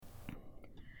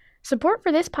Support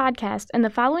for this podcast and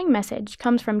the following message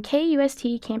comes from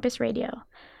KUST Campus Radio.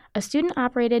 A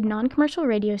student-operated non-commercial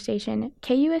radio station,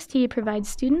 KUST provides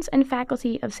students and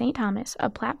faculty of St. Thomas a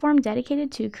platform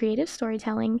dedicated to creative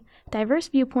storytelling, diverse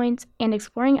viewpoints, and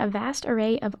exploring a vast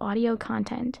array of audio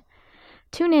content.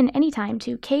 Tune in anytime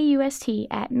to KUST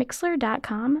at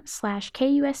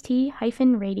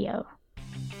mixler.com/KUST-radio.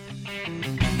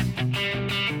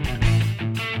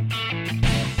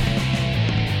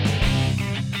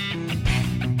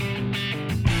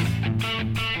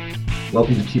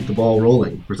 Welcome to Keep the Ball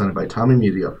Rolling, presented by Tommy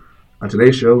Media. On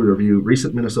today's show, we review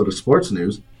recent Minnesota sports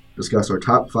news, discuss our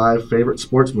top 5 favorite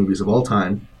sports movies of all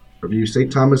time, review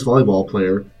St. Thomas volleyball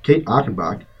player Kate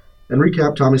Achenbach, and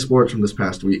recap Tommy sports from this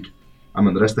past week. I'm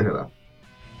Andres Tejeda.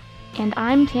 And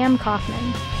I'm Tam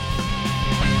Kaufman.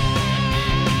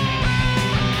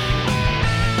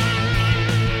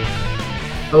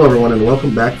 Hello everyone, and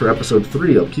welcome back for episode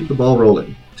 3 of Keep the Ball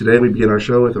Rolling. Today we begin our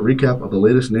show with a recap of the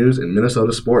latest news in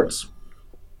Minnesota sports.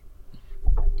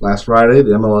 Last Friday,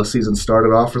 the MLS season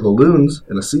started off for the Loons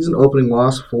in a season-opening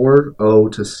loss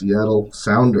 4-0 to Seattle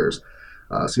Sounders.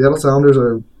 Seattle Sounders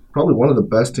are probably one of the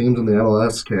best teams in the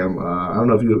MLS, Cam. I don't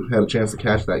know if you had a chance to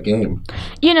catch that game.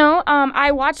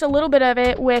 I watched a little bit of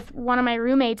it with one of my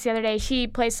roommates the other day. She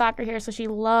plays soccer here, so she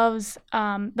loves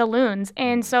the Loons.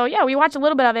 And so, we watched a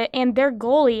little bit of it. And their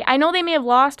goalie, I know they may have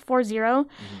lost 4-0,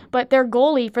 but their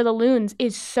goalie for the Loons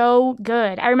is so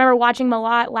good. I remember watching him a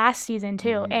lot last season,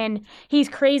 too. And he's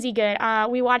crazy good.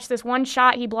 We watched this one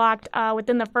shot he blocked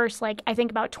within the first,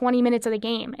 about 20 minutes of the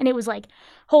game. And it was like,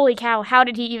 holy cow, how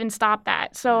did he even stop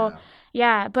that? So,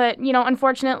 but,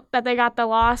 unfortunate that they got the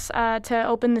loss to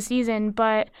open the season.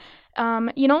 But,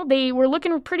 they were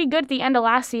looking pretty good at the end of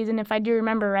last season, if I do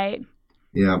remember right.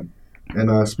 Yeah.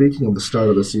 And speaking of the start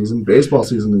of the season, baseball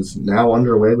season is now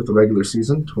underway with the regular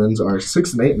season. Twins are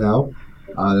 6-8 now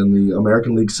in the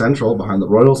American League Central behind the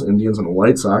Royals, Indians, and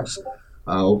White Sox.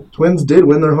 Twins did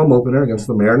win their home opener against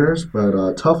the Mariners, but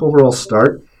a tough overall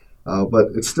start. But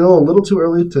it's still a little too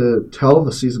early to tell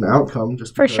the season outcome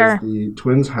just because the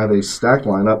Twins have a stacked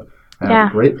lineup,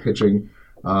 have great pitching.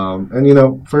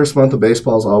 First month of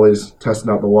baseball is always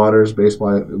testing out the waters.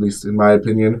 Baseball, at least in my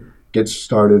opinion, gets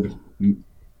started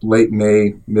late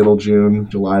May, middle June.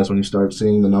 July is when you start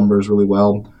seeing the numbers really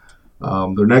well.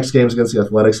 Their next games against the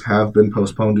Athletics have been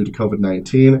postponed due to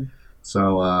COVID-19.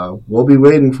 So we'll be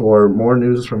waiting for more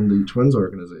news from the Twins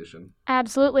organization.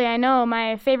 Absolutely. I know.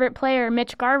 My favorite player,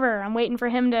 Mitch Garver, I'm waiting for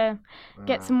him to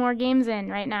get some more games in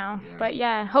right now. Yeah. But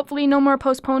hopefully no more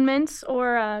postponements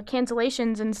or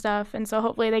cancellations and stuff. And so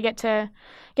hopefully they get to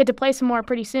play some more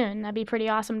pretty soon. That'd be pretty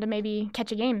awesome to maybe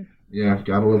catch a game. Yeah,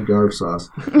 gotta love Garv sauce.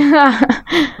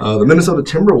 The Minnesota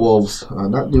Timberwolves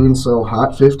not doing so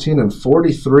hot,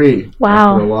 15-43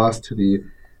 after a loss to the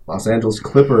Los Angeles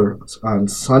Clippers on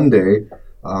Sunday.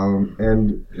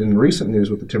 And in recent news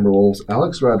with the Timberwolves,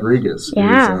 Alex Rodriguez is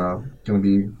going to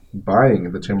be buying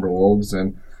the Timberwolves,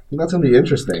 and that's going to be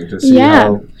interesting to see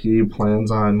how he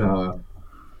plans on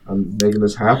making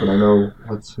this happen. I know,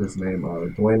 what's his name?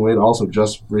 Dwayne Wade also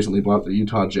just recently bought the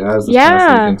Utah Jazz this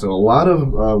past weekend, so a lot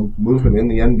of movement in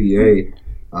the NBA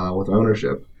with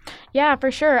ownership. Yeah,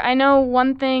 for sure. I know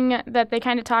one thing that they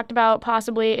kind of talked about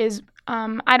possibly is,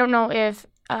 I don't know if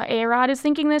A-Rod is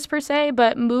thinking this per se,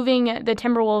 but moving the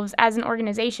Timberwolves as an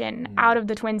organization out of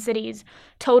the Twin Cities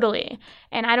totally.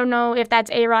 And I don't know if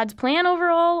that's A-Rod's plan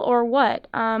overall or what.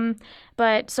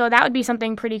 But so that would be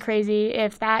something pretty crazy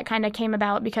if that kind of came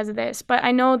about because of this. But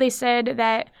I know they said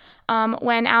that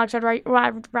when Alex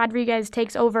Rodriguez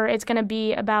takes over, it's going to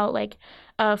be about like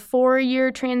a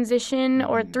 4-year transition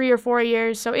or 3 or 4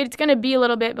 years. So it's going to be a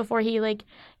little bit before he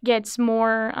gets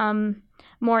more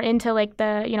into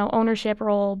the ownership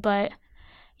role. But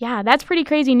that's pretty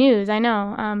crazy news. I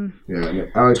know.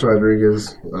 Alex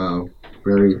Rodriguez,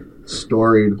 very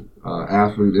storied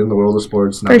athlete in the world of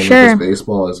sports. Not only just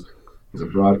baseball, he's a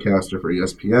broadcaster for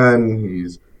ESPN.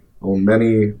 He's owned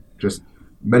many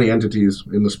entities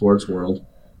in the sports world.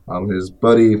 His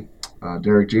buddy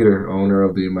Derek Jeter, owner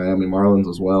of the Miami Marlins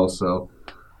as well. So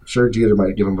I'm sure Jeter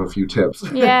might give him a few tips.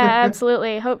 Yeah,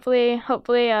 absolutely. Hopefully,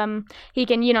 he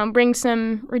can, bring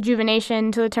some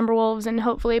rejuvenation to the Timberwolves and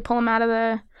hopefully pull them out of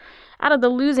the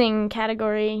losing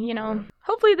category.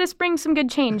 Hopefully this brings some good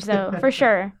change, though, for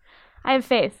sure. I have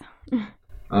faith.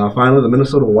 Finally, the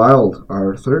Minnesota Wild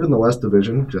are third in the West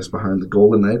Division, just behind the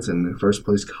Golden Knights and in first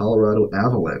place Colorado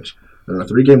Avalanche. They're on a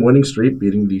 3-game winning streak,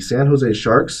 beating the San Jose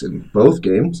Sharks in both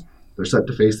games. They're set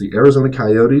to face the Arizona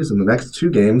Coyotes in the next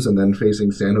 2 games and then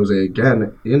facing San Jose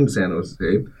again in San Jose.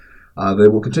 They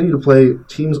will continue to play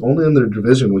teams only in their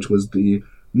division, which was the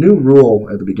new rule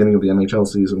at the beginning of the NHL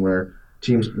season where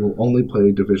teams will only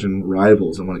play division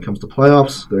rivals. And when it comes to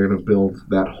playoffs, they're going to build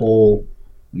that whole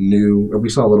new. We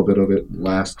saw a little bit of it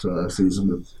last season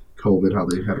with COVID, how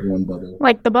they had one bubble.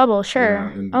 Like the bubble,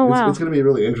 sure. Yeah, wow. It's going to be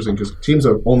really interesting because teams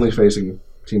are only facing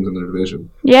teams in their division.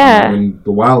 Yeah. And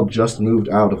the Wild just moved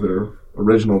out of their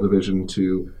original division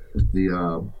to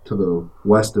the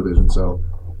West Division, so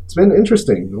it's been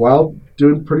interesting. The Wild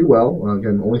doing pretty well.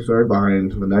 Again, only third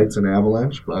behind the Knights and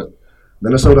Avalanche, but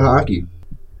Minnesota hockey.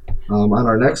 On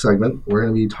our next segment, we're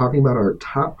going to be talking about our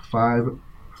top 5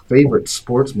 favorite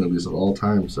sports movies of all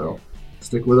time. So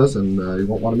stick with us, and you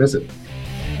won't want to miss it.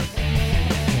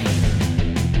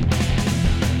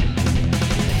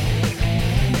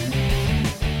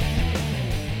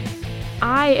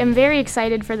 I am very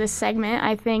excited for this segment.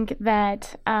 I think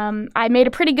that I made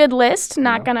a pretty good list.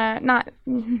 Not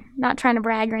trying to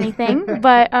brag or anything,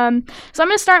 but so I'm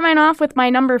gonna start mine off with my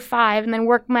number 5 and then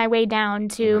work my way down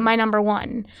to my number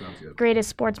 1 greatest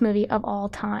sports movie of all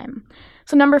time.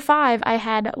 So number 5, I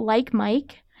had Like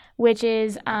Mike, which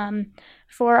is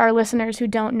for our listeners who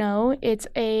don't know, it's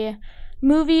a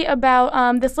movie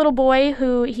about this little boy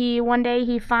who one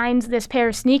day finds this pair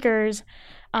of sneakers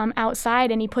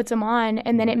outside and he puts them on,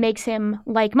 and then it makes him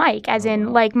like Mike, as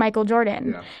in like Michael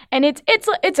Jordan. Yeah. And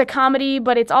it's a comedy,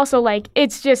 but it's also like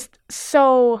it's just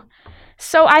so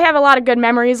I have a lot of good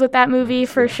memories with that movie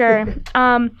for sure.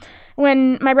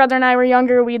 When my brother and I were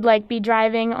younger, we'd like be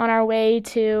driving on our way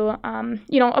to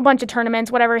a bunch of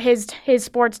tournaments, whatever, his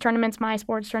sports tournaments, my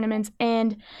sports tournaments,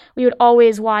 and we would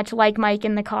always watch Like Mike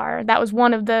in the car. That was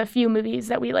one of the few movies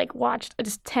that we like watched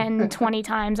just 10, 20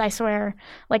 times, I swear,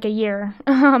 like a year.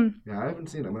 Yeah, I haven't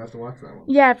seen it. I'm gonna have to watch that one.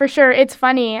 Yeah, for sure. It's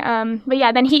funny. But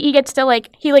yeah, then he gets to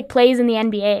he plays in the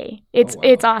NBA.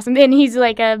 It's awesome. And he's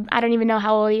like I don't even know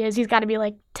how old he is. He's got to be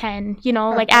like 10,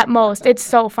 like at most. It's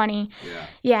so funny.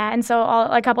 Yeah, and so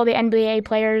a couple of the NBA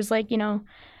players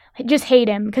just hate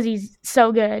him because he's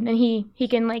so good, and he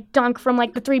can like dunk from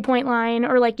like the 3-point line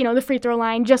or the free throw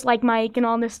line just like Mike and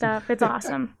all this stuff. It's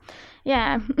awesome.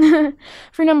 Yeah.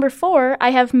 For number 4,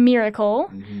 I have Miracle.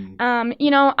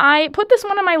 Mm-hmm. I put this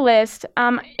one on my list.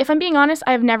 If I'm being honest,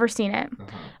 I have never seen it,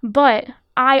 but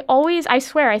I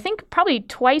swear, I think probably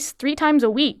 2-3 times a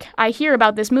week I hear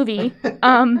about this movie,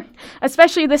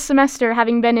 especially this semester,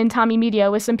 having been in Tommy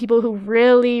Media with some people who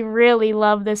really, really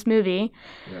love this movie.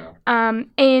 Yeah.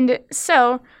 And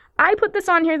so I put this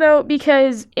on here, though,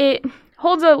 because it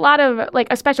holds a lot of,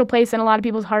 a special place in a lot of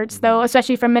people's hearts, though,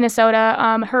 especially from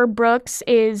Minnesota. Herb Brooks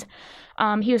is...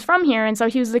 he was from here, and so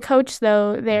he was the coach,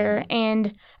 though, there,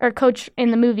 or coach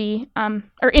in the movie,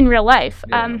 or in real life,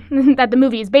 that the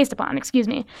movie is based upon, excuse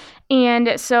me.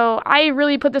 And so I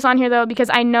really put this on here, though, because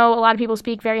I know a lot of people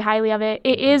speak very highly of it.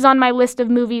 It is on my list of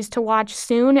movies to watch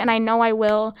soon, and I know I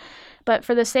will. But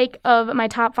for the sake of my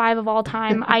top 5 of all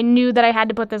time, I knew that I had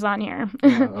to put this on here.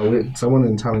 Someone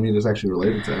in Tommy Media is actually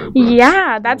related to her.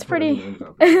 Yeah, that's pretty...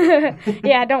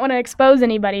 Yeah, I don't want to expose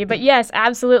anybody, but yes,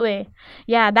 absolutely.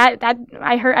 Yeah, that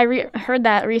I heard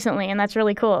that recently, and that's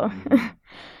really cool.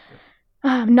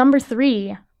 Number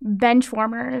 3,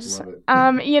 Benchwarmers.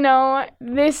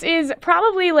 This is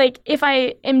probably if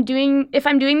I'm doing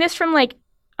this from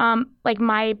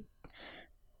my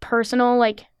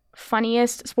personal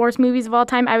funniest sports movies of all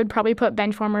time, I would probably put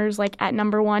Benchwarmers at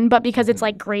number 1, but because it's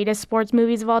greatest sports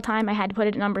movies of all time, I had to put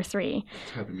it at number 3.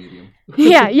 It's happy medium.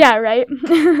 yeah, right.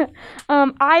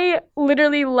 I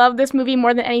literally love this movie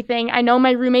more than anything. I know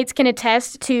my roommates can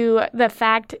attest to the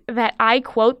fact that I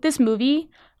quote this movie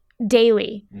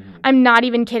daily. Mm-hmm. I'm not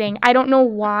even kidding. I don't know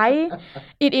why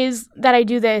it is that I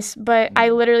do this, but I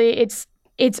literally it's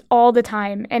all the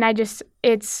time, and I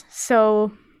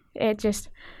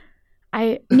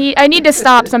need to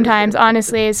stop sometimes,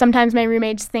 honestly. Sometimes my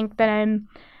roommates think that I'm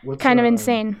kind of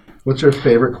insane. What's your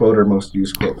favorite quote or most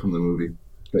used quote from the movie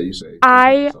that you say?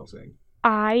 I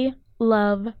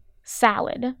love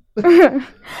salad.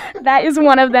 That is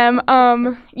one of them.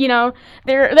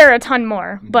 There are a ton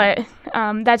more, but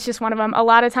that's just one of them. A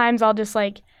lot of times I'll just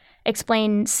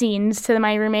explain scenes to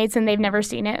my roommates and they've never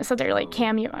seen it, so they're like,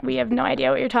 Cam, we have no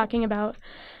idea what you're talking about.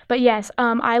 But yes,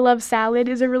 I love salad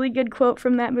is a really good quote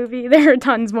from that movie. There are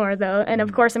tons more, though. And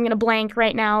of course, I'm going to blank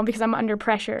right now because I'm under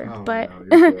pressure. But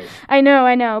no,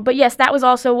 I know. But yes, that was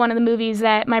also one of the movies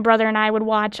that my brother and I would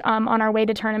watch on our way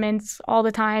to tournaments all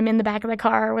the time in the back of the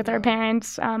car with our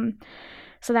parents.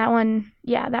 So that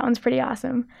one's pretty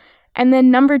awesome. And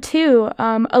then number 2,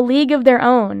 A League of Their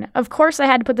Own. Of course, I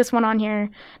had to put this one on here,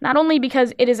 not only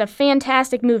because it is a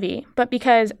fantastic movie, but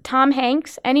because Tom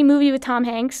Hanks, any movie with Tom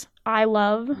Hanks, I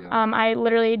love. Yeah. I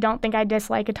literally don't think I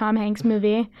dislike a Tom Hanks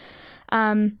movie.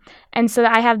 And so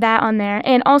I have that on there.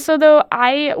 And also, though,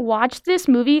 I watched this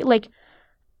movie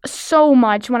so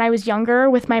much when I was younger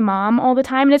with my mom all the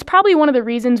time, and it's probably one of the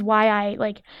reasons why I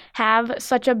like have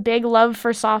such a big love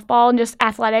for softball and just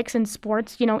athletics and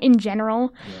sports, in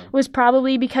general, was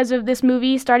probably because of this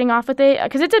movie, starting off with it,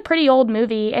 because it's a pretty old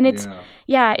movie, and it's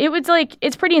it was like,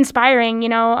 it's pretty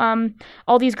inspiring,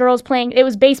 all these girls playing. It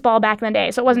was baseball back in the day,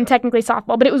 so it wasn't technically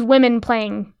softball, but it was women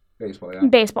playing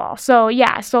baseball. So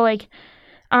like,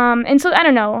 and so I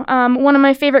don't know. One of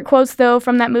my favorite quotes, though,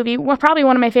 from that movie, probably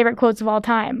one of my favorite quotes of all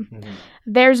time.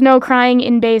 There's no crying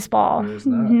in baseball. There is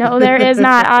not. No, there is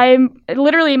not.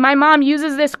 My mom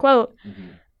uses this quote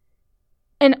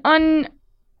an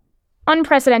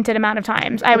unprecedented amount of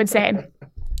times, I would say.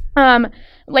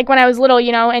 Like when I was little,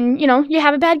 and, you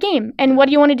have a bad game. And what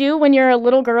do you want to do when you're a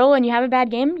little girl and you have a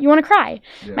bad game? You want to cry.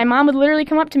 Yeah. My mom would literally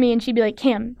come up to me and she'd be like,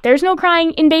 Kim, there's no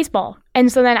crying in baseball. And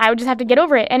so then I would just have to get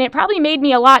over it. And it probably made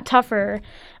me a lot tougher,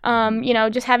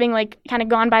 just having like kind of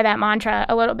gone by that mantra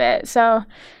a little bit. So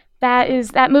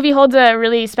that movie holds a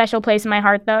really special place in my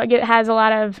heart, though. It has a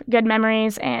lot of good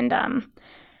memories. And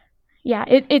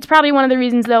it's probably one of the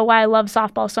reasons, though, why I love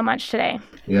softball so much today.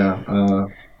 Yeah.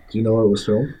 Do you know where it was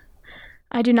filmed?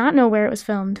 I do not know where it was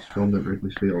filmed. Filmed at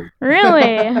Wrigley Field.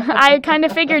 Really? I kind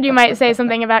of figured you might say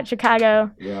something about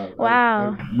Chicago. Yeah.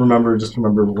 Wow. I remember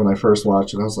when I first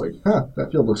watched it, I was like, that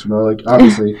field looks familiar. Like,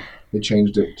 obviously, they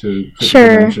changed it to fit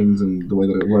the dimensions and the way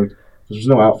that it looked. There's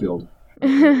no outfield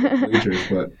bleachers,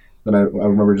 but then I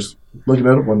remember just looking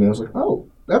at it one day, I was like, oh,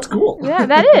 that's cool. Yeah,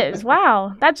 that is.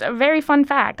 Wow. That's a very fun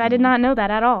fact. I did not know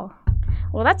that at all.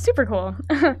 Well, that's super cool.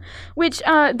 Which,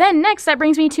 then next, that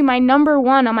brings me to my number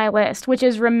 1 on my list, which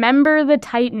is Remember the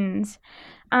Titans.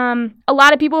 A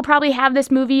lot of people probably have this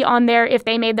movie on there if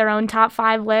they made their own top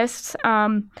 5 lists.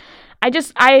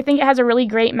 I think it has a really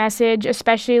great message,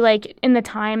 especially, like, in the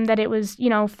time that it was,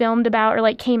 filmed about or,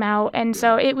 like, came out. And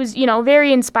so it was,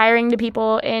 very inspiring to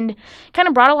people and kind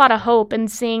of brought a lot of hope in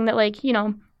seeing that, like,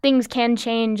 things can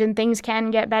change and things can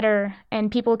get better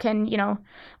and people can,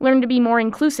 learn to be more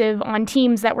inclusive on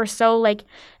teams that were so like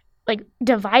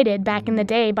divided back in the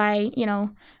day by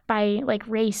like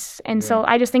race. And so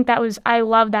I just think I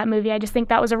love that movie. I just think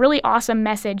that was a really awesome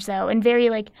message, though, and very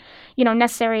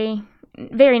necessary,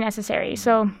 very necessary.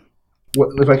 So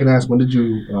if I can ask, when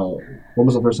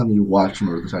was the first time you watched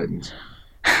Remember the Titans?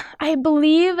 I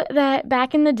believe that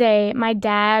back in the day, my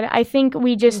dad, I think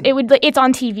it's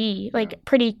on TV, like,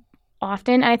 pretty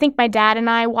often. And I think my dad and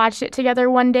I watched it together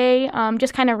one day,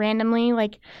 just kind of randomly.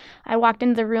 Like, I walked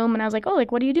into the room and I was like, oh,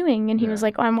 like, what are you doing? And he was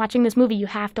like, oh, I'm watching this movie. You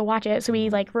have to watch it. So we,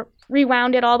 like,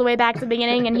 rewound it all the way back to the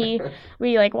beginning, and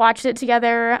we, like, watched it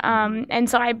together. And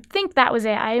so I think that was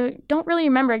it. I don't really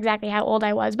remember exactly how old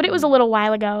I was, but it was a little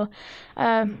while ago.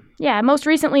 Most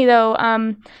recently, though,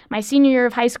 my senior year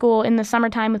of high school, in the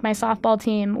summertime with my softball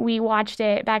team, we watched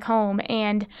it back home,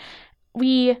 and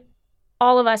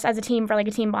all of us as a team, for like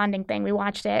a team bonding thing, we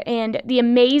watched it. And the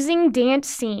amazing dance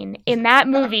scene in that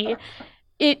movie,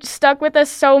 it stuck with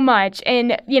us so much.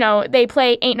 And, they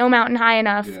play Ain't No Mountain High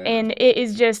Enough. Yeah. And it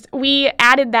is just, we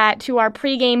added that to our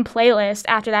pregame playlist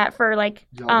after that for like...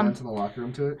 Did y'all went to the locker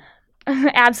room to it?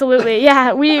 Absolutely.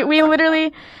 Yeah. We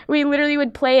literally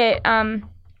would play it,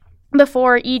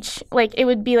 before each, like, it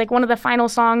would be like one of the final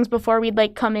songs before we'd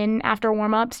like come in after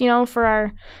warm-ups,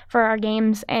 for our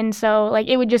games. And so, like,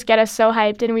 it would just get us so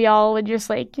hyped, and we all would just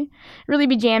like really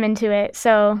be jamming to it.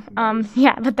 So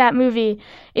but that movie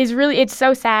is really, it's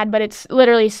so sad, but it's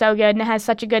literally so good, and it has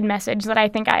such a good message that I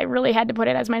think I really had to put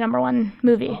it as my number 1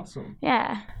 movie. Awesome.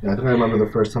 Yeah, I think I remember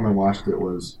the first time I watched it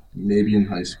was maybe in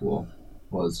high school.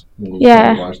 Was when we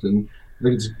watched it. I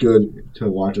think it's good to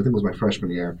watch. I think it was my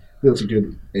freshman year. I think it's a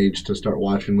good age to start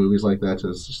watching movies like that,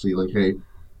 to see, like, hey,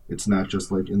 it's not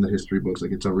just like in the history books.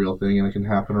 Like, it's a real thing, and it can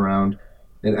happen around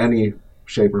in any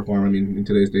shape or form. I mean, in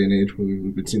today's day and age,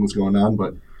 we've been seeing what's going on,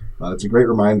 but it's a great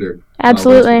reminder.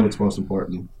 Absolutely, what's most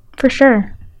important. For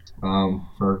sure.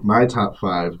 For my top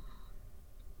 5,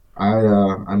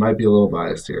 I might be a little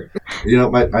biased here.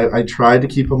 I tried to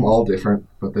keep them all different,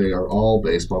 but they are all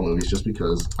baseball movies just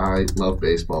because I love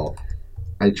baseball.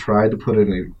 I tried to put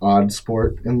in an odd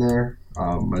sport in there.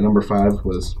 My number 5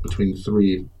 was between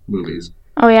 3 movies.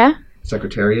 Oh, yeah?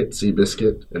 Secretariat,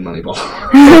 Seabiscuit, and Moneyball.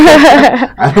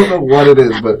 I don't know what it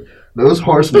is, but those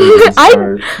horse movies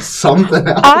are something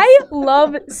else. I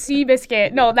love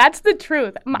Seabiscuit. No, that's the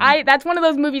truth. That's one of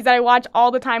those movies that I watch all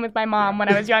the time with my mom when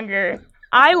I was younger.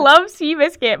 I love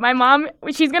Seabiscuit. My mom,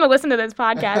 she's going to listen to this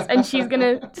podcast, and she's going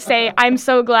to say, I'm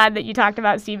so glad that you talked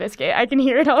about Seabiscuit. I can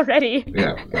hear it already.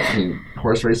 Yeah, I mean,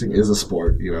 horse racing is a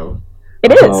sport,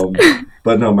 It is.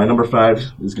 But no, my number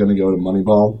 5 is going to go to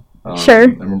Moneyball. Sure. I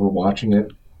remember watching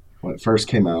it when it first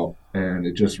came out, and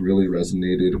it just really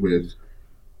resonated with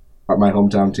my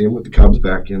hometown team with the Cubs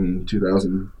back in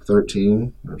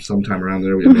 2013 or sometime around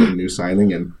there. We had made a new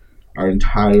signing, and our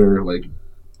entire like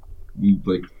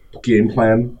game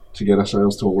plan to get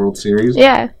ourselves to a World Series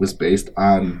was based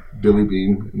on Billy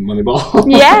Beane and Moneyball.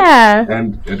 Yeah.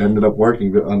 And it ended up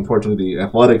working, but unfortunately the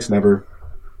Athletics never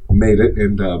made it,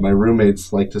 and my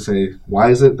roommates like to say, why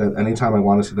is it that anytime I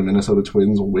want to see the Minnesota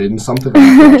Twins win something,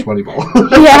 I watch Moneyball?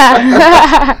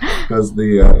 Yeah. Because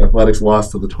the Athletics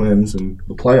lost to the Twins in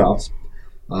the playoffs.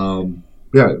 I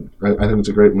think it's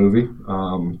a great movie.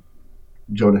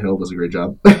 Jonah Hill does a great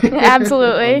job.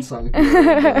 Absolutely.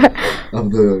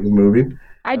 of the movie.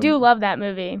 I do love that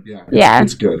movie. Yeah.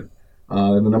 It's good.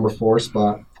 In the number 4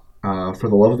 spot, For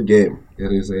the Love of the Game.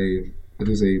 It is a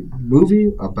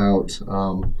movie about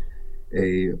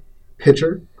a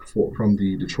pitcher from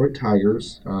the Detroit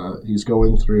Tigers. He's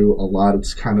going through a lot.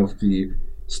 It's kind of the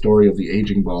story of the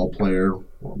aging ball player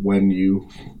when you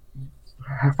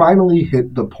finally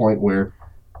hit the point where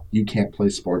you can't play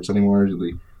sports anymore.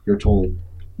 You're told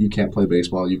you can't play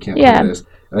baseball, you can't play this.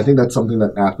 And I think that's something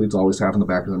that athletes always have in the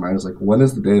back of their mind is like, when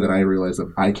is the day that I realize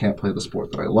that I can't play the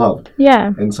sport that I love?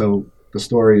 Yeah. And so the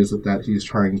story is that he's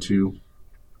trying to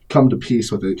come to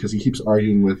peace with it because he keeps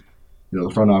arguing with the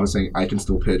front office saying, I can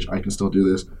still pitch, I can still do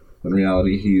this. In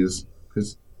reality, he's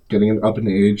getting up in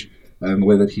age, and the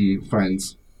way that he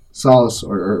finds solace,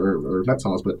 or not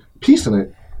solace, but peace in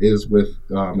it is with,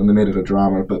 and they made it a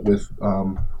drama, but with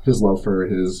his love for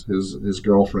his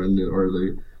girlfriend, or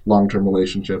the long-term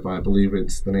relationship. I believe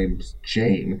the name's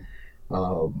Jane.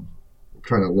 I'm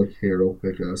trying to look here real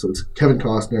quick. So it's Kevin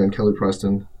Costner and Kelly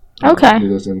Preston. Okay.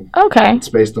 It's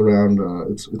based around.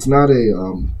 It's not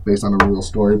based on a real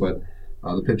story, but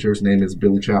the pitcher's name is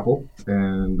Billy Chappell,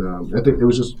 and I think it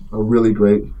was just a really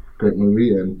great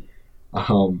movie. And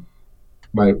one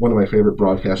of my favorite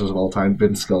broadcasters of all time,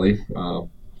 Vin Scully,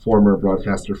 former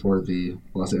broadcaster for the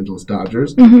Los Angeles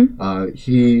Dodgers. Mm-hmm.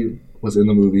 He was in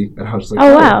the movie, and I was just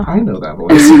like, wow, I know that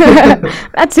voice.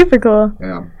 That's super cool.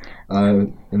 Yeah.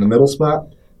 In the middle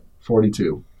spot,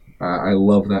 42. I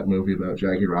love that movie about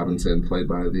Jackie Robinson, played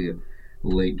by the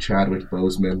late Chadwick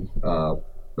Boseman.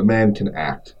 The man can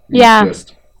act. He's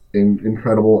just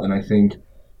incredible, and I think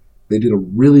they did a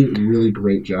really, really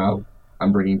great job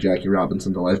on bringing Jackie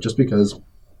Robinson to life, just because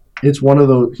it's one of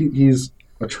those, he's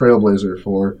a trailblazer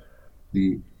for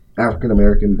the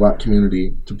African-American black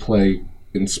community to play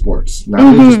in sports.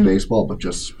 Not just baseball, but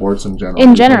just sports in general.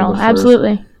 In general,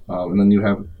 absolutely. And then you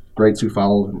have greats who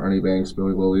followed, Ernie Banks,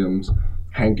 Billy Williams,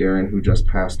 Hank Aaron, who just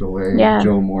passed away,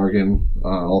 Joe Morgan,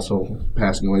 also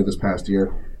passing away this past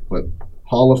year. But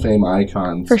Hall of Fame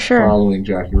icons following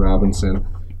Jackie Robinson.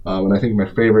 And I think my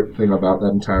favorite thing about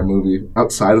that entire movie,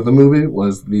 outside of the movie,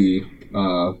 was the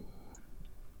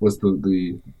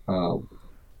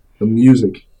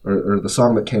music or the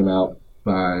song that came out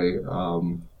by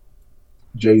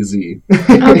Jay-Z.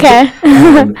 Okay.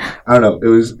 And, I don't know. It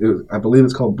was. I believe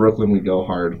it's called "Brooklyn We Go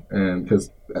Hard," and because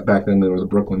back then they were the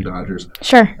Brooklyn Dodgers.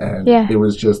 Sure. And it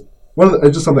was just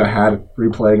it's just something I had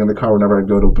replaying in the car whenever I'd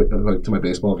go to my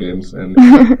baseball games, and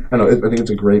I don't know. I think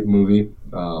it's a great movie.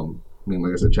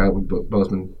 Like I said, Chadwick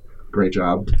Boseman, great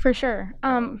job. For sure.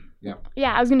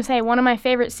 Yeah, I was gonna say one of my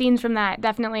favorite scenes from that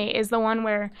definitely is the one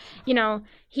where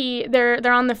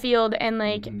they're on the field and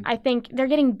I think they're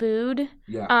getting booed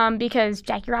because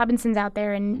Jackie Robinson's out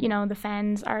there and the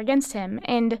fans are against him,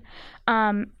 and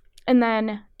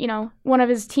then one of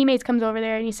his teammates comes over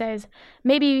there and he says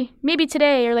maybe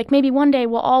today or maybe one day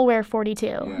we'll all wear 42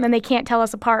 and then they can't tell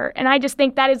us apart, and I just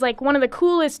think that is one of the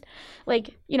coolest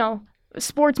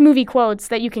sports movie quotes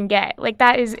that you can get.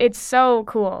 It's so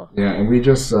cool. Yeah, and we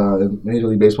just Major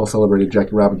League Baseball celebrated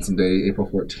Jackie Robinson Day, April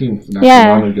 14th, not too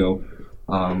long ago.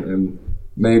 And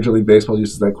Major League Baseball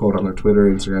uses that quote on their Twitter,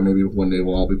 Instagram. Maybe one day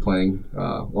we'll all be playing.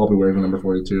 I'll be wearing the number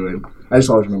 42, and I just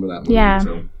always remember that movie. Yeah,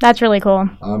 so. That's really cool.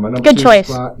 My number Good 2 choice.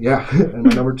 Spot, and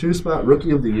my number 2 spot,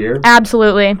 Rookie of the Year.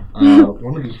 Absolutely.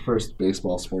 One of the first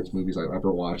baseball sports movies I've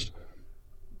ever watched.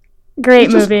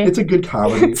 Great movie. It's a good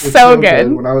comedy. It's so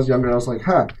good. When I was younger, I was like,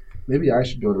 maybe I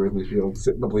should go to Wrigley Field,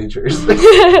 sit in the bleachers,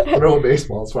 throw a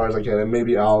baseball as far as I can, and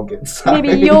maybe I'll get signed.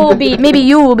 Maybe you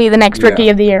will be the next Rookie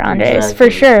of the Year, Andres, exactly.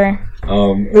 For sure.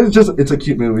 It's a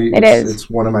cute movie. It's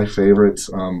one of my favorites,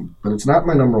 but it's not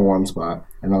my number 1 spot,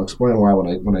 and I'll explain why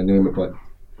when I name it. But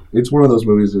it's one of those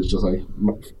movies that's just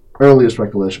my earliest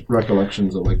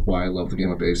recollections of why I love the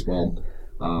game of baseball.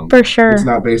 For sure. It's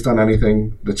not based on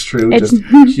anything that's true. It's just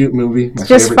a cute movie. It's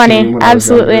just funny.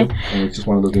 Absolutely. And it's just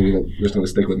one of those movies that's just going to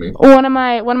stick with me. One of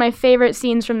my favorite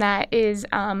scenes from that is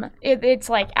it's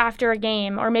after a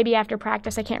game or maybe after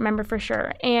practice. I can't remember for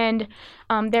sure. And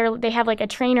they have a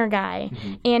trainer guy,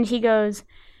 and he goes,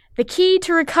 The key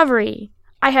to recovery.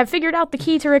 I have figured out the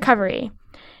key to recovery.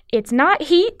 It's not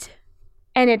heat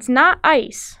and it's not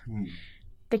ice.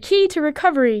 The key to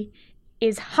recovery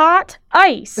is hot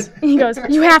ice. And he goes,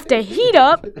 you have to heat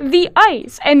up the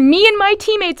ice. And me and my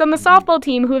teammates on the softball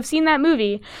team who have seen that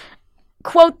movie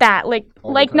quote that like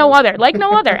no other,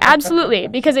 absolutely,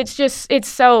 because it's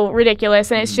so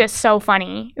ridiculous and it's just so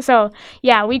funny. So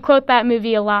yeah, we quote that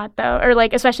movie a lot though, or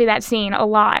like especially that scene a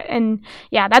lot. And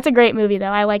yeah, that's a great movie though.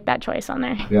 I like that choice on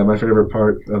there. Yeah, my favorite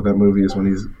part of that movie is when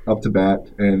he's up to bat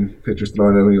and pitcher's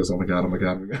throwing it and he goes, oh my god. Mom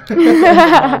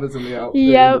is in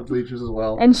the bleachers as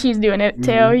well. And she's doing it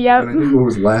too. And I think it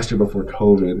was last year before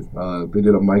COVID, they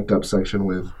did a mic'd up section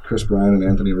with Chris Bryant and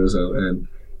Anthony Rizzo, and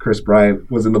Chris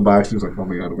Bryant was in the box. He was like, oh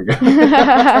my god.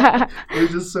 It was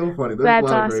just so funny.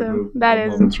 That's awesome.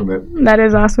 Moments from it. That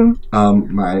is awesome.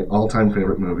 My all-time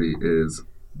favorite movie is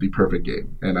The Perfect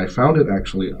Game. And I found it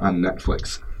actually on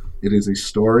Netflix. It is a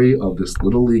story of this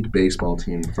Little League baseball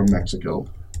team from Mexico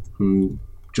who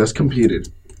just competed.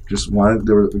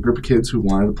 There were a group of kids who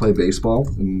wanted to play baseball.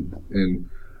 And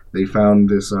they found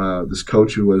this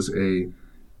coach who was a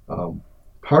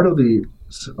part of the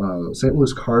St.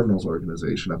 Louis Cardinals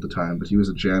organization at the time, but he was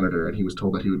a janitor and he was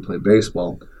told that he would play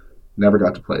baseball. Never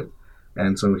got to play.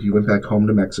 And so he went back home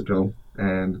to Mexico,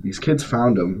 and these kids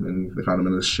found him, and they found him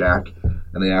in this shack,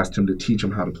 and they asked him to teach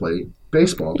him how to play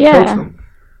baseball, to coach them.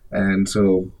 And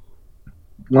so,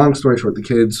 long story short, the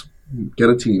kids get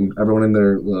a team, everyone in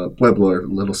their pueblo or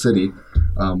little city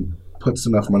puts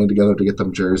enough money together to get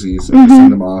them jerseys and to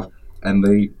send them off, and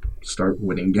they start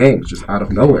winning games just out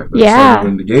of nowhere. They start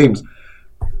winning the games.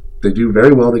 They do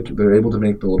very well. They're able to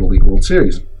make the Little League World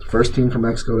Series. First team from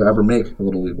Mexico to ever make the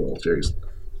Little League World Series.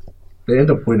 They end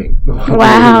up winning the Little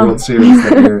League World Series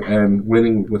that year and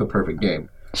winning with a perfect game.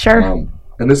 Sure.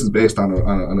 And this is based on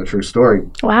a true story.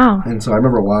 Wow. And so I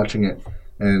remember watching it,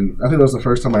 and I think that was the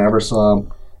first time I ever saw,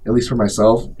 at least for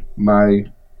myself, my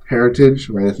heritage,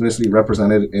 my ethnicity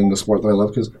represented in the sport that I love.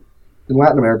 Because in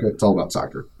Latin America, it's all about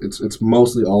soccer. It's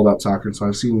mostly all about soccer. And so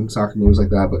I've seen soccer movies like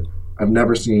that, but I've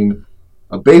never seen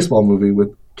a baseball movie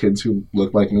with kids who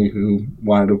look like me, who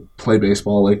wanted to play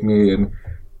baseball like me, and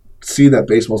see that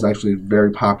baseball is actually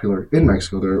very popular in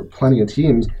Mexico. There are plenty of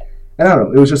teams. And I don't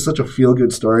know, it was just such a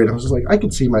feel-good story. And I was just like, I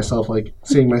could see myself, like,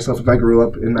 seeing myself if I grew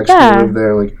up in Mexico, lived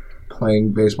there, like,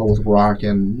 playing baseball with rock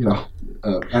and,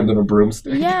 end of a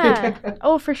broomstick. Yeah.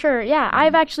 Oh, for sure. Yeah.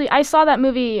 I saw that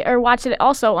movie or watched it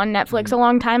also on Netflix a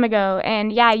long time ago.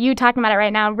 And yeah, you talking about it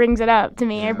right now brings it up to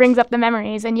me. Yes. It brings up the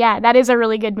memories. And yeah, that is a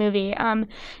really good movie. It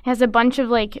has a bunch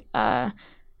of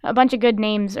good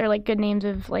names or like good names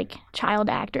of like child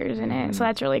actors in it. So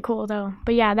that's really cool though.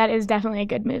 But yeah, that is definitely a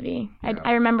good movie. Yeah.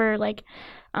 I remember like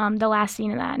the last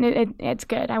scene of that, and it's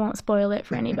good. I won't spoil it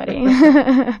for anybody.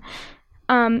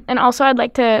 And also, I'd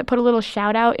like to put a little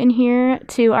shout out in here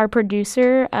to our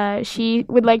producer. She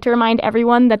would like to remind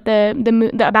everyone that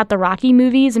about the Rocky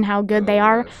movies and how good they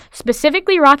are,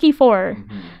 specifically Rocky IV.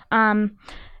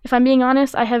 If I'm being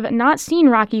honest, I have not seen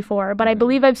Rocky IV, but I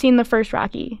believe I've seen the first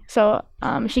Rocky. So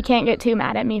she can't get too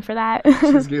mad at me for that.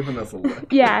 She's giving us a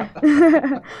look. Yeah.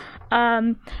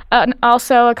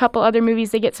 Also, a couple other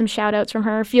movies, they get some shout outs from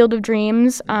her. Field of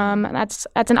Dreams. That's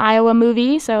an Iowa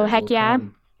movie, so heck yeah.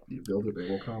 You build it, they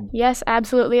will come. Yes,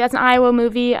 absolutely. That's an Iowa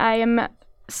movie. I am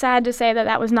sad to say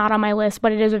that was not on my list,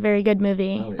 but it is a very good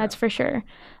movie. Oh, yeah. That's for sure.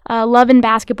 Love and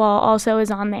Basketball also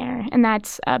is on there, and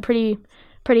that's pretty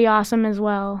awesome as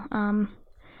well.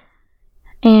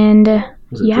 Was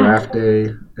it Draft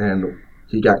Day and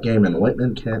He Got Game and White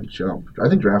Men Can't Jump? I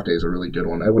think Draft Day is a really good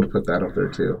one. I would have put that up there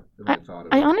too.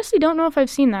 I honestly don't know if I've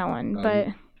seen that one, but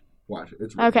watch it.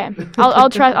 It's really okay.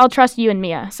 I'll trust you and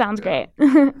Mia. Sounds great.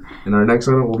 In our next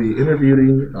segment, we'll be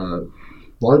interviewing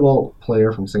volleyball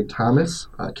player from St. Thomas,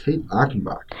 Kate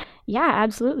Achenbach. Yeah,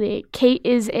 absolutely. Kate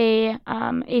is a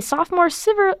sophomore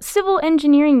civil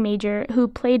engineering major who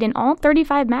played in all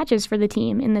 35 matches for the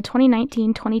team in the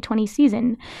 2019-2020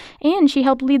 season, and she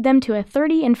helped lead them to a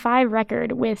 30-5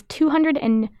 record with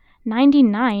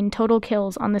 299 total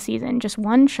kills on the season, just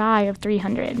one shy of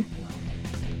 300.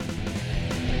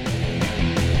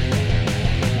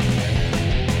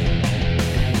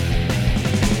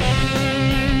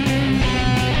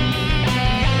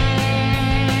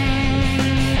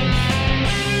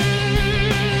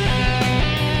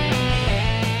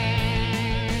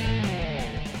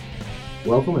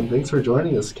 Welcome and thanks for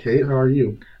joining us, Kate. How are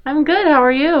you? I'm good. How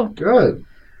are you? Good.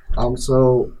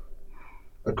 So,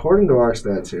 according to our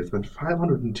stats here, it's been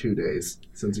 502 days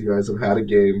since you guys have had a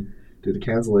game due to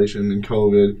cancellation and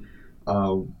COVID.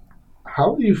 How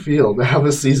do you feel to have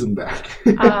a season back?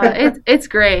 It's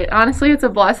great. Honestly, it's a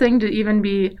blessing to even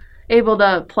be able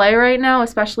to play right now,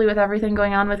 especially with everything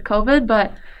going on with COVID.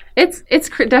 But it's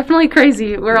definitely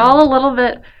crazy. We're all a little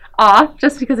bit off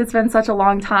just because it's been such a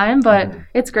long time, but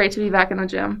it's great to be back in the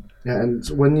gym. Yeah, and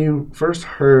so when you first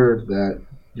heard that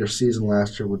your season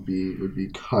last year would be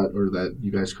cut, or that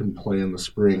you guys couldn't play in the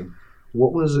spring,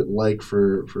 what was it like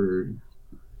for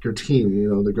your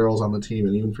team, the girls on the team,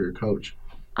 and even for your coach?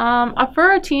 For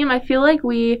our team, I feel like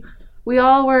we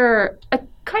all were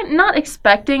not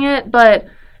expecting it, but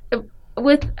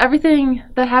with everything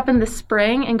that happened this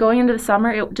spring and going into the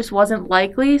summer, it just wasn't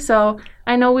likely. So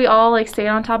I know we all stayed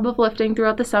on top of lifting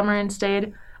throughout the summer and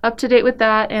stayed up to date with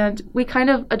that, and we kind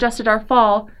of adjusted our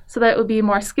fall so that it would be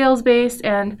more skills based,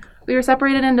 and we were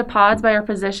separated into pods by our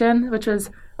position, which was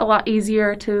a lot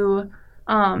easier to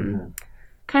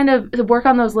kind of work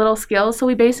on those little skills. So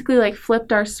we basically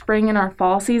flipped our spring and our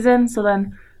fall season. So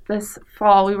then this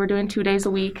fall we were doing 2 days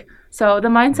a week. So the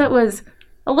mindset was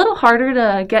a little harder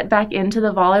to get back into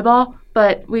the volleyball,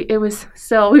 but we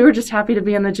were just happy to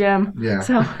be in the gym. Yeah.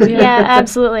 So yeah,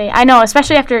 absolutely. I know,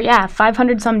 especially after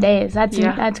 500 some days.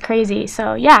 That's crazy.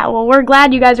 So yeah, well, we're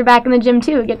glad you guys are back in the gym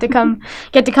too. Get to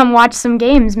come watch some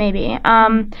games maybe.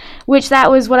 Which that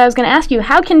was what I was going to ask you.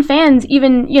 How can fans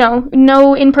even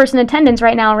no in-person attendance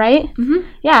right now, right? Mm-hmm.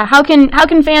 Yeah. How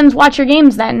can fans watch your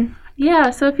games then?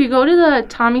 Yeah, so if you go to the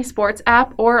Tommy Sports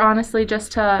app, or honestly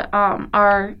just to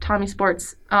our Tommy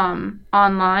Sports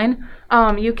online,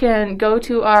 you can go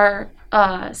to our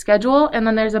schedule, and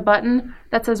then there's a button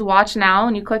that says Watch Now,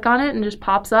 and you click on it and it just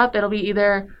pops up. It'll be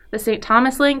either the St.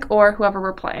 Thomas link or whoever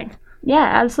we're playing. Yeah,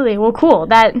 absolutely. Well, cool.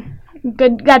 That's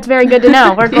very good to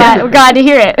know. We're glad to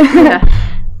hear it.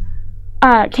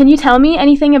 Yeah. Can you tell me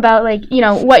anything about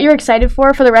what you're excited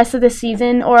for the rest of the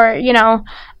season, or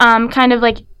kind of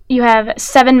you have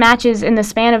 7 matches in the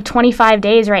span of 25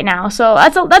 days right now, so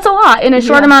that's a lot in a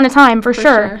short amount of time for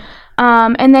sure.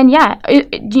 And then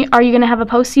are you going to have a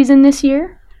postseason this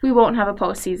year? We won't have a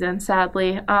postseason,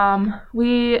 sadly.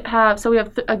 We have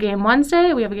a game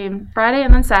Wednesday, we have a game Friday,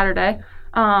 and then Saturday.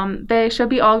 They should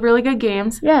be all really good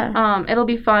games. Yeah. It'll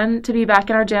be fun to be back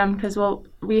in our gym because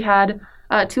we had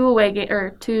 2 away games,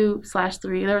 or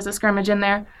 2/3. There was a scrimmage in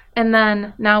there, and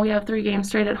then now we have 3 games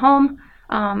straight at home.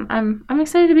 I'm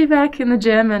excited to be back in the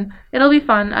gym, and it'll be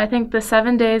fun. I think the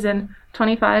 7 days and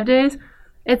 25 days,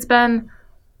 it's been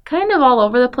kind of all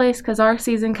over the place because our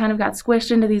season kind of got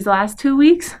squished into these last 2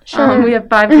 weeks. Sure. We have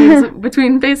 5 games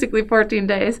between basically 14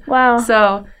 days. Wow.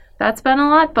 So that's been a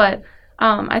lot, but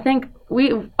I think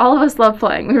all of us love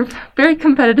playing. We're a very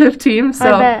competitive team,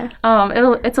 so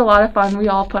it's a lot of fun. We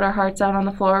all put our hearts out on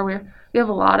the floor. We have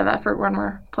a lot of effort when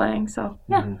we're playing, so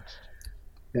yeah. Mm-hmm.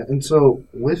 Yeah, and so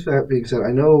with that being said,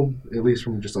 I know, at least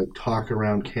from just talk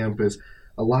around campus,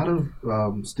 a lot of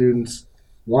students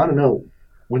want to know,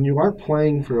 when you aren't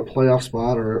playing for a playoff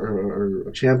spot or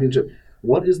a championship,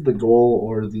 what is the goal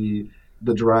or the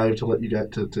drive to let you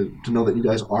get to know that you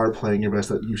guys are playing your best,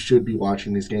 that you should be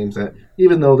watching these games, that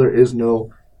even though there is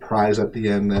no prize at the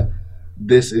end, that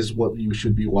this is what you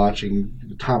should be watching.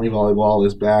 Tommy Volleyball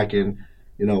is back, and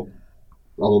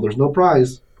although there's no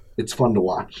prize, it's fun to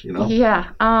watch, Yeah.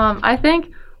 I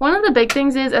think one of the big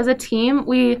things is, as a team,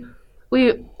 we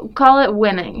call it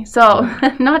winning. So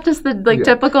not just the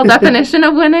typical definition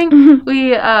of winning.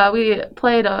 We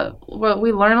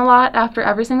learn a lot after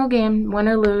every single game, win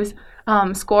or lose,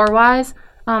 score-wise.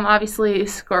 Obviously,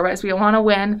 score-wise, we want to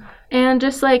win. And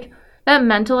just that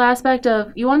mental aspect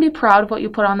of, you want to be proud of what you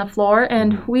put on the floor.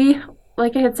 And we,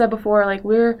 like I had said before,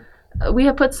 we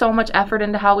have put so much effort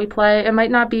into how we play. It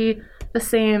might not be the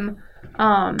same.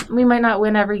 We might not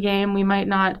win every game. We might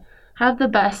not have the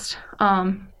best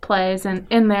plays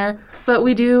in there, but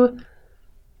we do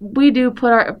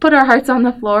put our hearts on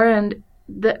the floor, and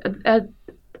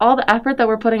all the effort that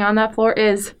we're putting on that floor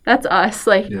that's us.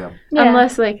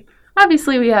 Unless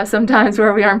obviously we have some times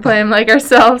where we aren't playing like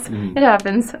ourselves. Mm-hmm. It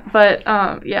happens, but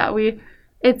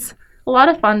it's a lot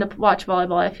of fun to watch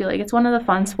volleyball. I feel like it's one of the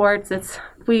fun sports.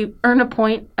 We earn a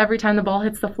point every time the ball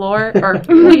hits the floor, or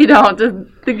we don't,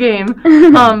 the game.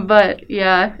 But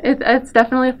yeah, it's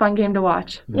definitely a fun game to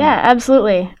watch. Yeah,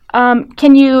 absolutely.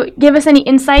 Can you give us any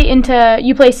insight into,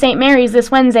 you play St. Mary's this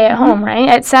Wednesday at home, right?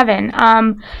 At 7.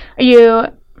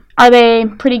 Are they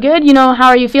pretty good? How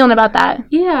are you feeling about that?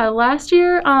 Yeah, last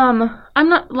year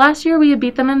we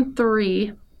beat them in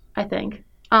 3, I think.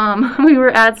 We were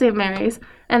at St. Mary's,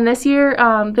 and this year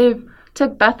they've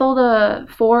took Bethel to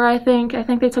 4, I think. I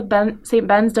think they took St.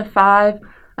 Ben's to 5.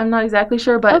 I'm not exactly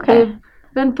sure, but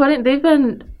they've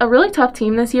been a really tough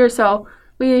team this year. So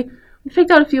we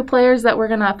picked out a few players that we're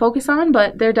gonna focus on,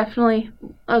 but they're definitely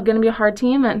gonna be a hard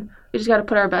team, and we just got to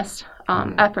put our best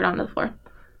effort onto the floor.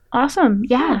 Awesome.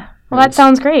 Yeah. Well, that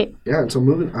sounds great. Yeah, and so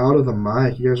moving out of the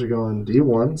MIAC, you guys are going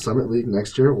D1 Summit League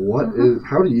next year.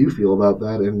 How do you feel about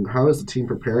that, and how is the team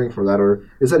preparing for that, or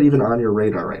is that even on your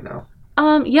radar right now?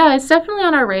 Yeah, it's definitely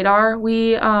on our radar.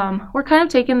 We're kind of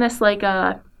taking this like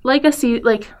a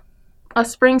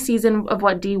spring season of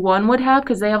what D1 would have,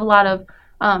 because they have a lot of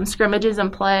scrimmages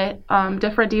and play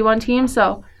different D1 teams.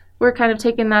 So we're kind of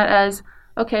taking that as,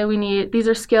 okay, these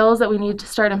are skills that we need to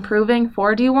start improving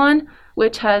for D1,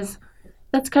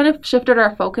 that's kind of shifted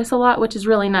our focus a lot, which is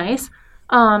really nice.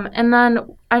 And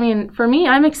then, for me,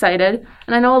 I'm excited,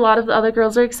 and I know a lot of the other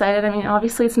girls are excited.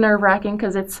 Obviously it's nerve-wracking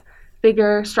because it's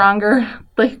bigger, stronger,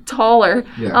 taller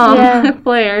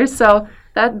players. So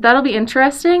that'll be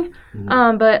interesting.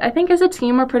 Mm-hmm. But I think as a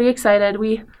team, we're pretty excited.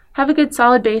 We have a good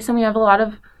solid base, and we have a lot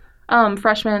of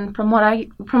freshmen. From what I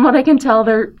can tell,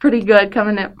 they're pretty good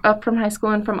coming up from high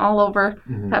school and from all over.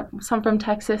 Mm-hmm. Have some from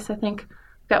Texas, I think.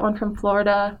 Got one from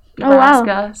Florida, Nebraska,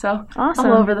 wow. So awesome.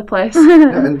 All over the place.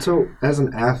 Yeah, and so as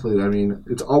an athlete,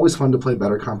 it's always fun to play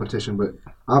better competition, but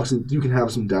obviously you can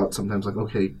have some doubt sometimes, like,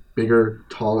 okay, bigger,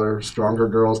 taller, stronger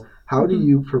girls. How do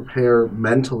you prepare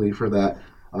mentally for that?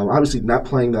 Obviously not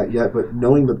playing that yet, but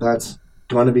knowing that that's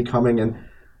going to be coming. And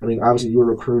obviously you were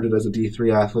recruited as a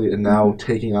D3 athlete, and now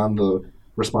taking on the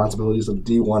responsibilities of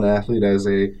D1 athlete as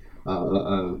a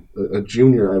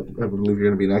junior, I believe you're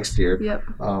going to be next year. Yep.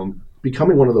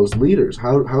 Becoming one of those leaders,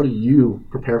 how do you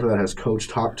prepare for that? Has Coach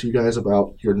talked to you guys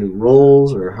about your new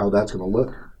roles or how that's going to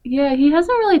look? Yeah, he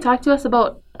hasn't really talked to us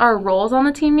about our roles on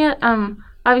the team yet.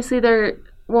 Obviously there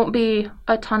won't be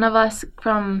a ton of us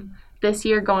from this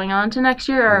year going on to next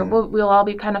year, or we'll all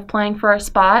be kind of playing for our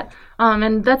spot.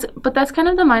 But that's kind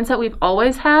of the mindset we've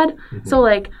always had. Mm-hmm. So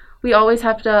we always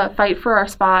have to fight for our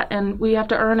spot, and we have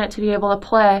to earn it to be able to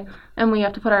play, and we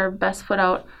have to put our best foot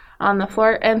out on the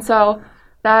floor. And so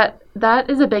that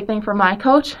is a big thing for my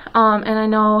coach. And I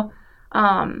know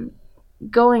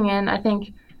going in, I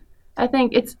think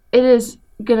it is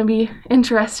going to be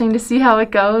interesting to see how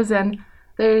it goes. And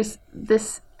these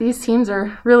teams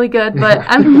are really good, but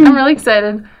I'm really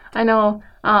excited. I know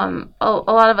a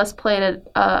lot of us played at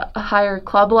a higher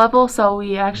club level, so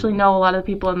we actually know a lot of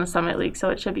the people in the Summit League,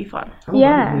 so it should be fun. Oh,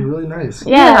 yeah, that'll be really nice.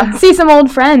 Yeah, see some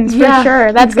old friends for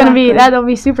sure. That's that'll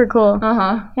be super cool.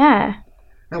 Yeah.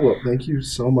 Yeah, well, thank you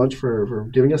so much for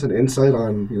giving us an insight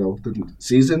on the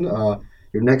season.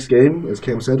 Your next game, as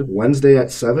Cam said, Wednesday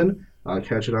at 7.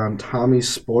 Catch it on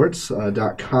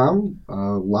TommySports.com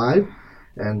live,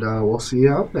 and we'll see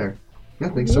you out there. Yeah,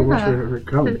 thanks so much for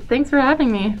coming. Thanks for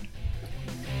having me.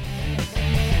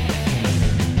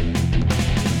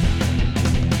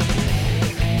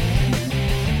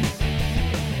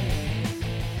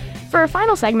 For our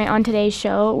final segment on today's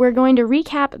show, we're going to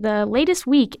recap the latest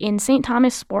week in St.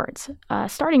 Thomas sports,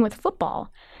 starting with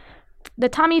football. The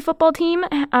Tommy football team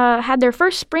had their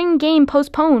first spring game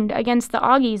postponed against the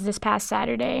Augies this past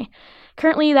Saturday.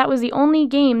 Currently, that was the only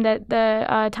game that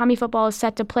the Tommy football is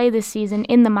set to play this season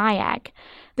in the MIAC.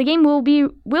 The game will be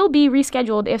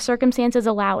rescheduled if circumstances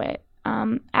allow it.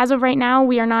 As of right now,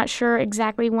 we are not sure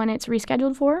exactly when it's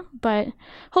rescheduled for, but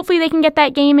hopefully they can get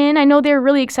that game in. I know they're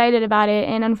really excited about it,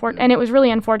 and it was really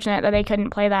unfortunate that they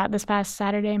couldn't play that this past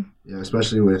Saturday. Yeah,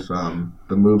 especially with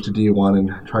the move to D1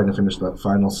 and trying to finish that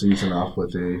final season off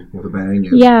with a bang.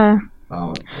 And, yeah.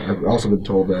 I've also been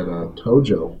told that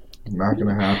Tojo not going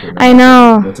to happen. I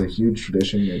know. That's a huge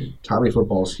tradition, and Tommy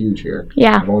football is huge here.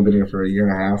 Yeah. I've only been here for a year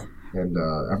and a half, and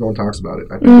everyone talks about it.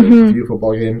 I've been to a few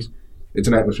football games. It's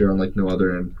an atmosphere unlike no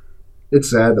other, and it's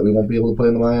sad that we won't be able to play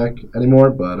in the MIAC anymore,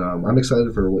 but I'm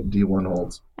excited for what D1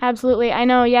 holds. Absolutely. I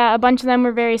know, a bunch of them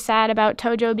were very sad about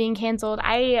Tojo being canceled.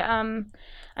 I'm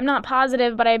not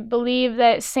positive, but I believe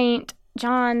that St.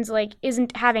 John's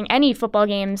isn't having any football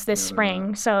games this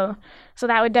spring, so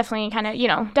that would definitely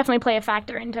definitely play a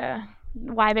factor into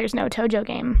why there's no Tojo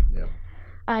game. Yeah.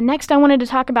 Next, I wanted to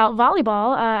talk about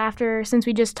volleyball since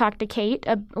we just talked to Kate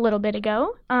a little bit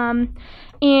ago.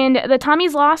 And the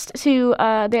Tommies lost to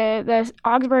the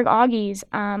Augsburg Augies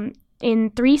in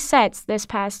 3 sets this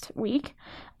past week.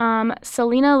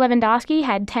 Selena Lewandowski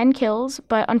had 10 kills,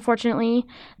 but unfortunately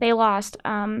they lost.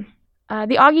 The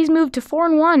Augies moved to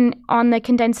 4-1 on the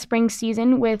condensed spring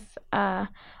season with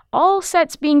all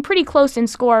sets being pretty close in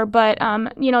score, but,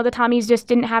 the Tommies just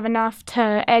didn't have enough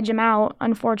to edge them out,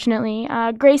 unfortunately.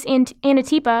 Grace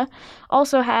Anatipa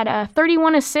also had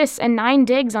 31 assists and 9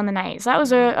 digs on the night, so that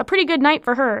was a pretty good night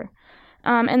for her.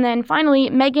 And then finally,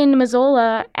 Megan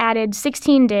Mazzola added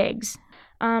 16 digs.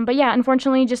 But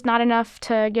unfortunately, just not enough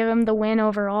to give them the win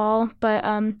overall. But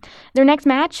their next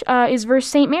match is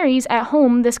versus St. Mary's at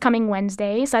home this coming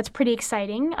Wednesday, so that's pretty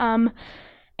exciting.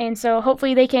 And so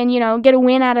hopefully they can, get a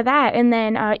win out of that and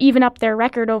then even up their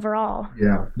record overall.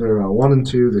 Yeah, they're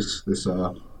 1-2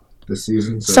 this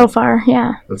season. So far,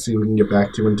 yeah. Let's see if we can get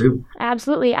back 2-2.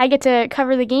 Absolutely. I get to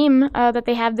cover the game that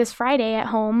they have this Friday at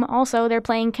home. Also, they're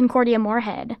playing Concordia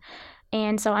Moorhead.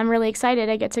 And so I'm really excited.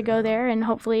 I get to go there and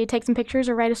hopefully take some pictures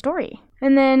or write a story.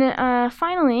 And then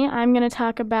finally, I'm going to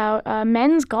talk about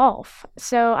men's golf.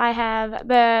 So I have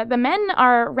the men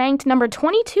are ranked number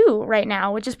 22 right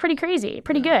now, which is pretty crazy,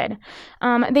 pretty good.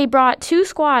 They brought 2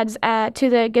 squads to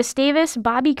the Gustavus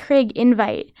Bobby Craig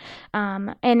Invite.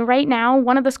 And right now,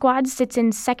 one of the squads sits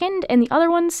in 2nd and the other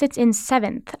one sits in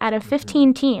 7th out of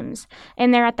 15 teams.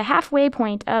 And they're at the halfway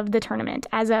point of the tournament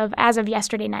as of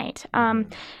yesterday night.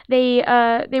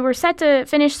 They were set to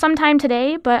finish sometime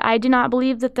today, but I do not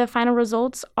believe that the final results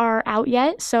are out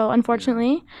yet. So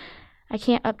unfortunately, I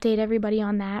can't update everybody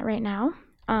on that right now.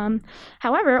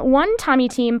 However, one Tommy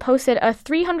team posted a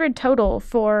 300 total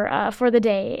for the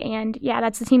day, and yeah,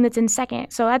 that's the team that's in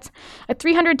 2nd. So that's a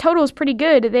 300 total is pretty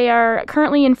good. They are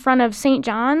currently in front of St.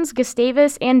 John's,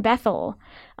 Gustavus, and Bethel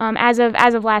as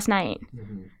of last night.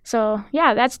 Mm-hmm. So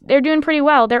yeah, they're doing pretty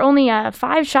well. They're only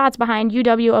 5 shots behind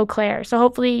UW Eau Claire. So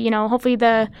hopefully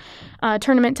the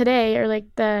tournament today, or like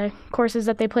the courses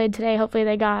that they played today, hopefully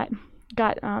they got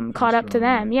caught up to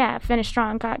them. Yeah, finished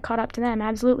strong, got caught up to them.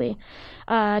 Absolutely.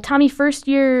 Tommy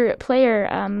first-year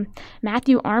player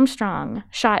Matthew Armstrong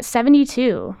shot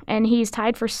 72, and he's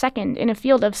tied for 2nd in a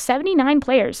field of 79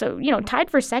 players. So, tied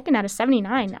for 2nd out of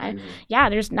 79.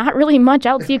 There's not really much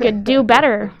else you could do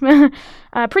better.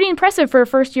 Pretty impressive for a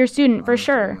first-year student, for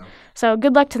sure. Yeah. So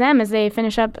good luck to them as they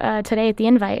finish up today at the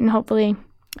Invite and hopefully,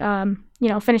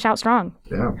 finish out strong.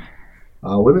 Yeah.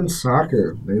 Women's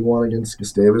soccer, they won against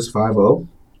Gustavus 5-0.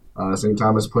 St.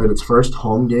 Thomas played its first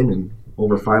home game in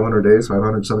over 500 days,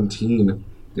 517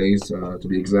 days to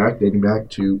be exact, dating back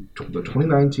to the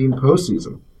 2019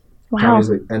 postseason. Wow.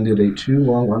 Tommies ended a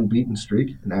 2-long unbeaten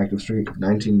streak, an active streak of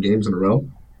 19 games in a row.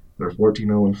 They're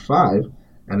 14-0-5,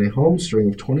 and a home string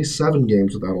of 27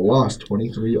 games without a loss,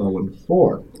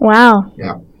 23-0-4. Wow.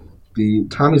 Yeah. The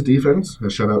Tommies defense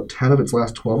has shut out 10 of its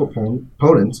last 12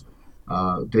 opponents,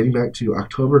 dating back to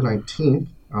October 19th.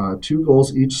 2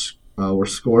 goals each were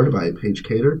scored by Paige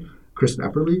Cater, Kristen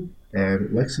Epperly, and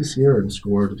Lexi Sierra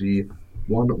scored the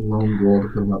one lone goal to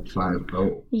put them up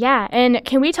 5-0. Yeah, and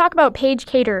can we talk about Paige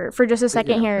Cater for just a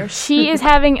second here? She is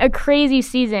having a crazy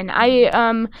season.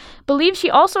 I believe she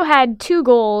also had 2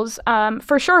 goals,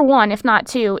 for sure 1, if not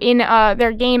 2, in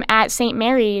their game at St.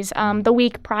 Mary's the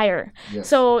week prior. Yes.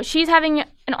 So she's having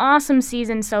an awesome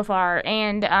season so far,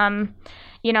 and I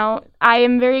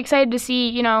am very excited to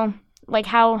see, like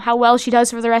how well she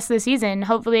does for the rest of the season.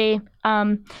 Hopefully,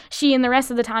 she and the rest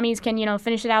of the Tommies can,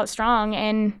 finish it out strong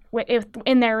and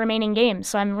in their remaining games.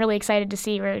 So I'm really excited to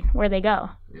see where they go.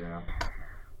 Yeah.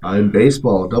 In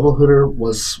baseball, doubleheader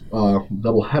was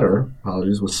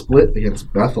split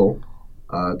against Bethel.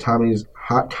 Tommy's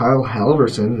hot Kyle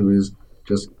Halverson, who is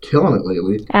just killing it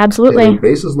lately. Absolutely. Hit a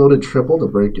bases-loaded triple to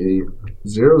break a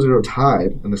 0-0 tie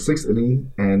in the 6th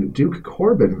inning, and Duke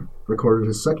Corbin recorded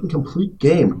his 2nd complete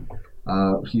game.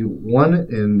 He won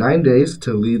in 9 days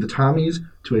to lead the Tommies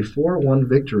to a 4-1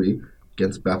 victory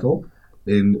against Bethel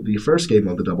in the first game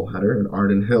of the doubleheader in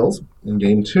Arden Hills. In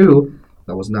Game 2,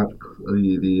 that was not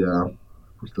the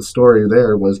story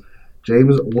there, was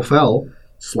James Wolfell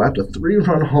slapped a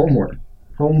 3-run home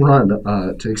run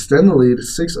to extend the lead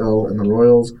 6-0, and the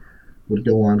Royals would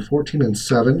go on 14-7,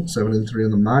 7-3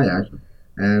 in the MIAC,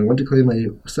 and went to claim a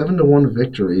 7-1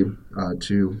 victory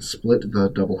to split the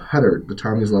doubleheader. The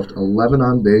Tommies left 11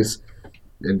 on base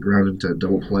and grounded to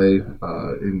double play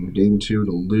in Game 2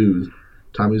 to lose.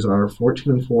 Tommies are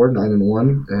 14-4,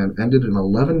 9-1, and ended an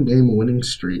 11-game winning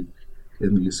streak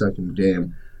in the second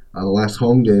game. The last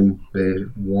home game, they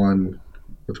won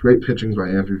with great pitching by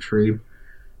Andrew Tree.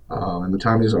 And the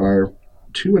Tommies are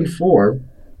 2-4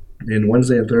 in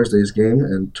Wednesday and Thursday's game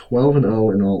and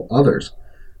 12-0 in all others.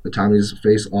 The Tommies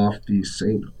face off the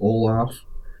St. Olaf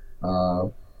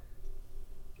Olies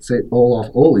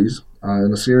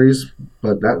in the series,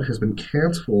 but that has been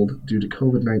canceled due to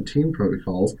COVID-19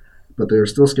 protocols. But they are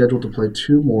still scheduled to play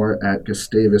 2 more at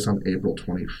Gustavus on April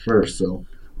 21st. So,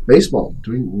 baseball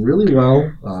doing really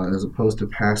well as opposed to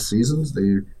past seasons.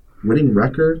 They're winning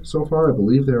record so far. I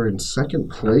believe they're in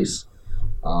 2nd place.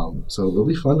 So it'll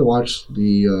be fun to watch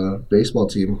the baseball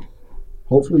team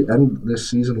hopefully end this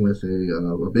season with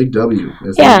a big W,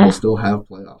 as they will still have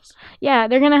playoffs. Yeah,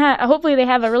 they're going to hopefully they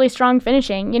have a really strong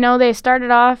finishing. They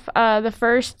started off their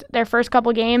first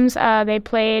couple games, they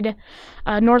played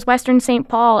Northwestern St.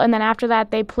 Paul, and then after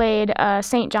that they played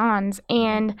St. John's,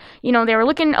 and they were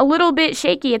looking a little bit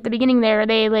shaky at the beginning there.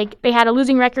 They had a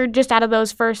losing record just out of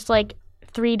those first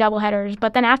 3 doubleheaders,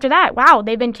 but then after that, wow,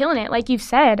 they've been killing it, like you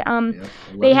said.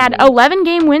 They had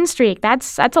 11-game win streak.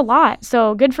 That's a lot.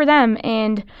 So good for them.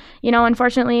 And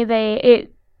unfortunately,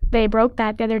 they broke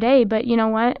that the other day. But you know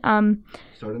what?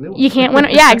 You can't win.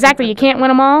 Yeah, exactly. You can't win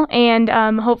them all. And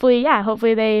hopefully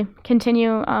they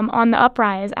continue on the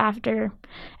uprise after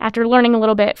learning a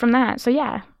little bit from that. So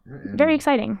yeah, very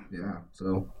exciting. Yeah.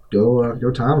 So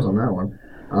go Toms on that one.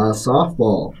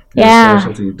 Softball. Yeah.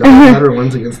 Specialty. Doubleheader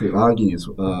wins against the Aggies.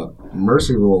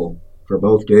 Mercy rule for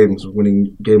both games,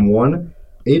 winning game 1,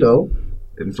 8-0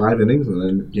 in 5 innings, and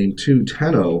then game 2,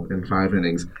 10-0 in 5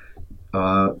 innings.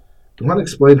 You want to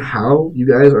explain how you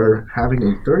guys are having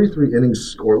a 33-inning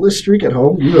scoreless streak at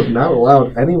home? You have not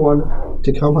allowed anyone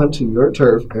to come onto your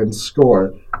turf and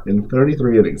score in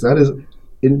 33 innings. That is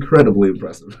incredibly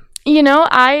impressive.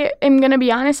 I am going to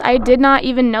be honest, I did not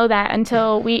even know that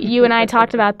until you and I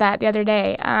talked about that the other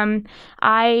day.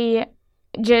 I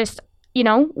just,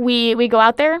 we go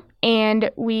out there and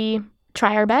we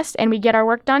try our best and we get our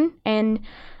work done. And,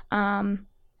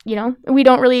 we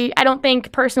don't really, I don't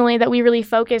think personally that we really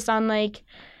focus on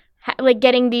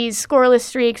getting these scoreless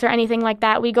streaks or anything like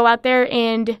that. We go out there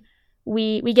and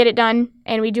we get it done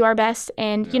and we do our best,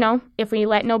 and if we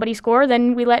let nobody score,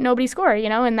 then we let nobody score,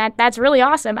 and that's really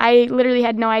awesome. I literally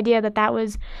had no idea that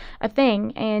was a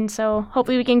thing, and so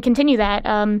hopefully we can continue that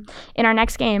in our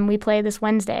next game we play this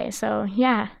Wednesday. So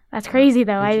yeah, that's crazy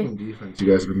though. Defense,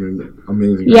 you guys have been doing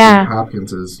amazing. Yeah,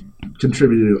 Hopkins has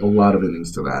contributed a lot of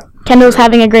innings to that. Kendall's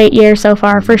having a great year so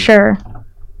far for sure.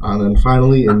 And then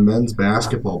finally in men's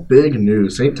basketball, big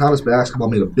news. St. Thomas basketball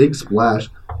made a big splash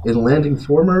in landing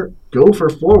former Gopher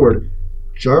forward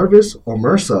Jarvis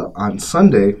Omersa on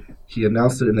Sunday. He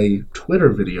announced it in a Twitter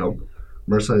video.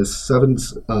 Omersa is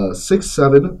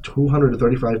 6'7",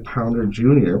 235-pounder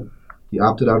junior. He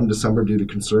opted out in December due to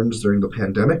concerns during the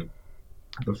pandemic.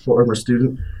 The former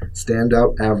student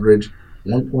standout averaged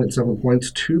 1.7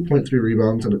 points, 2.3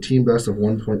 rebounds, and a team best of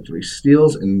 1.3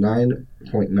 steals in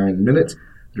 9.9 minutes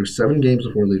through 7 games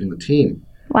before leaving the team.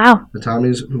 Wow. The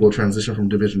Tommies, who will transition from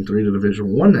Division III to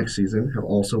Division I next season, have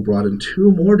also brought in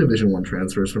 2 more Division I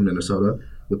transfers from Minnesota,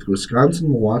 with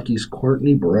Wisconsin-Milwaukee's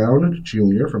Courtney Brown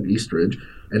Jr. from Eastridge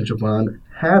and Javon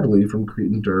Hadley from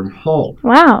Cretin-Derham Hall.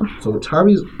 Wow. So the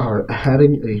Tommies are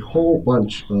adding a whole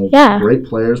bunch of great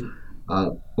players.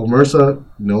 Omersa,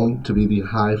 known to be the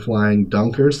high-flying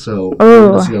dunker, so we're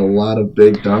going to see a lot of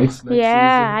big dunks next season.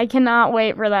 I cannot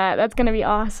wait for that. That's going to be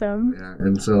awesome. Yeah,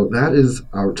 and so that is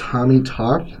our Tommy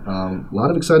Talk. A lot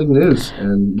of exciting news,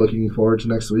 and looking forward to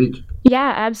next week.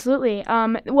 Yeah, absolutely.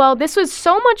 Well, this was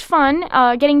so much fun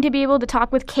getting to be able to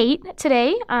talk with Kate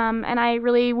today, and I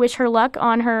really wish her luck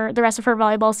on the rest of her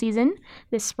volleyball season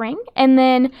this spring. And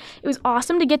then it was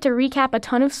awesome to get to recap a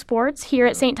ton of sports here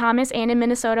at St. Thomas and in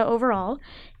Minnesota overall.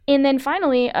 And then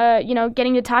finally,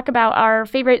 getting to talk about our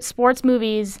favorite sports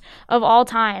movies of all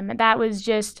time. That was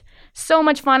just so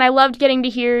much fun. I loved getting to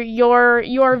hear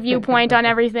your viewpoint on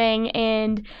everything,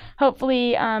 and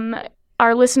hopefully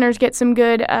our listeners get some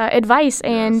good advice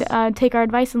and take our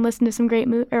advice and listen to some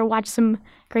watch some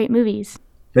great movies.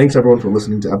 Thanks everyone for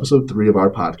listening to episode 3 of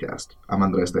our podcast. I'm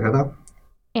Andres Tejeda.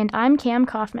 And I'm Cam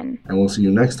Kaufman. And we'll see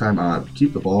you next time on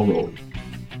Keep the Ball Rolling.